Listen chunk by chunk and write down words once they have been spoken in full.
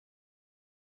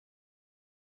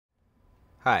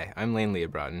Hi, I'm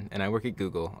LiaBraaten, and I work at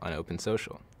Google on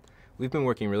OpenSocial. We've been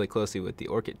working really closely with the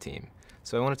Orkut team,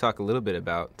 so I want to talk a little bit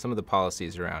about some of the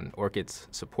policies around Orkut's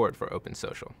support for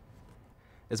OpenSocial.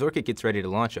 As Orkut gets ready to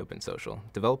launch OpenSocial,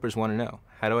 developers want to know,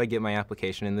 how do I get my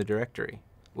application in the directory?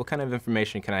 What kind of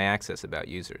information can I access about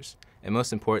users? And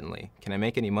most importantly, can I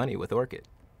make any money with Orkut?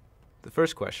 The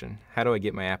first question, how do I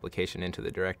get my application into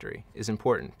the directory, is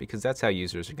important because that's how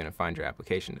users are going to find your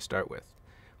application to start with.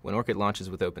 When Orkut launches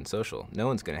with OpenSocial, no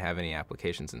one's going to have any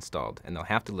applications installed, and they'll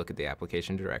have to look at the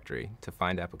application directory to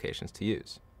find applications to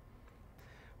use.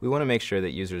 We want to make sure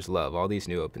that users love all these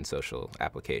new OpenSocial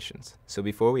applications. So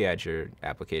before we add your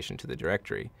application to the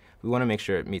directory, we want to make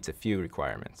sure it meets a few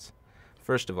requirements.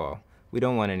 First of all, we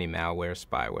don't want any malware,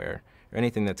 spyware, or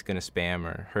anything that's going to spam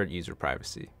or hurt user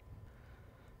privacy.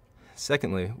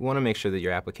 Secondly, we want to make sure that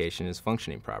your application is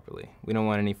functioning properly. We don't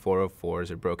want any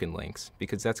 404s or broken links,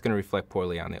 because that's going to reflect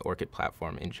poorly on the Orkut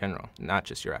platform in general, not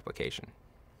just your application.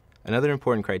 Another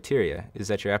important criteria is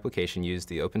that your application use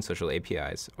the OpenSocial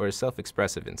APIs or is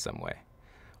self-expressive in some way.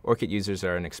 Orkut users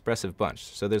are an expressive bunch,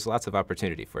 so there's lots of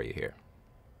opportunity for you here.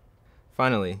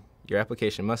 Finally, your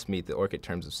application must meet the Orkut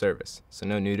terms of service, so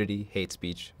no nudity, hate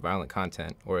speech, violent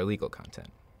content, or illegal content.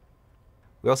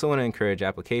 We also want to encourage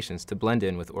applications to blend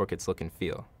in with Orkut's look and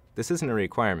feel. This isn't a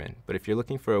requirement, but if you're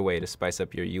looking for a way to spice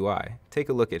up your UI, take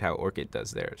a look at how Orkut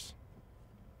does theirs.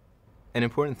 An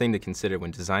important thing to consider when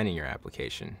designing your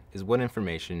application is what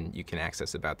information you can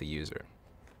access about the user.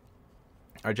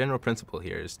 Our general principle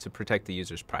here is to protect the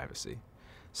user's privacy,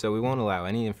 so we won't allow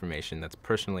any information that's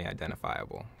personally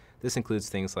identifiable. This includes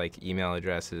things like email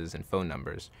addresses and phone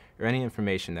numbers, or any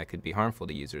information that could be harmful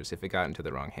to users if it got into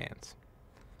the wrong hands.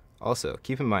 Also,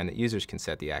 keep in mind that users can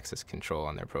set the access control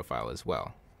on their profile as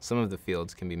well. Some of the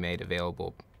fields can be made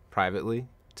available privately,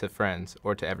 to friends,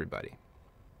 or to everybody.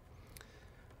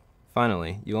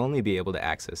 Finally, you'll only be able to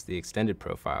access the extended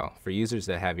profile for users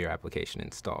that have your application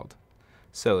installed.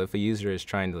 So if a user is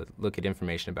trying to look at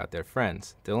information about their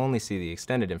friends, they'll only see the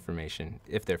extended information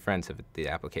if their friends have the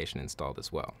application installed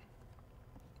as well.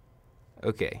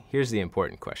 Okay, here's the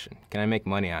important question. Can I make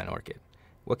money on Orkut?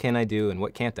 What can I do and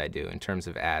what can't I do in terms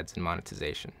of ads and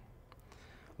monetization?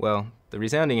 Well, the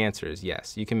resounding answer is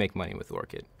yes, you can make money with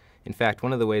Orkut. In fact,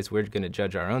 one of the ways we're going to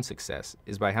judge our own success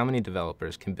is by how many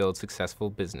developers can build successful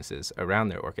businesses around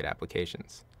their Orkut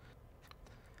applications.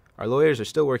 Our lawyers are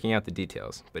still working out the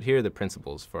details, but here are the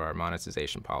principles for our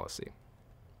monetization policy.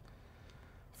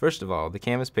 First of all, the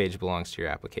Canvas page belongs to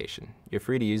your application. You're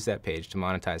free to use that page to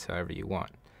monetize however you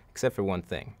want, except for one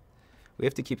thing. We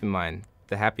have to keep in mind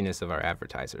the happiness of our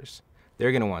advertisers.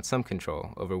 They're going to want some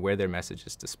control over where their message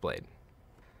is displayed.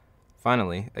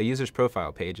 Finally, a user's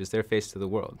profile page is their face to the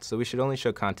world, so we should only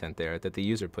show content there that the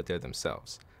user put there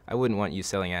themselves. I wouldn't want you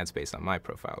selling ad space on my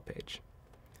profile page.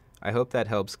 I hope that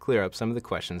helps clear up some of the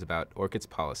questions about Orkut's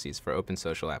policies for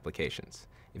OpenSocial applications.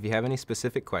 If you have any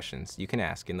specific questions, you can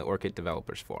ask in the Orkut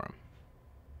Developers Forum.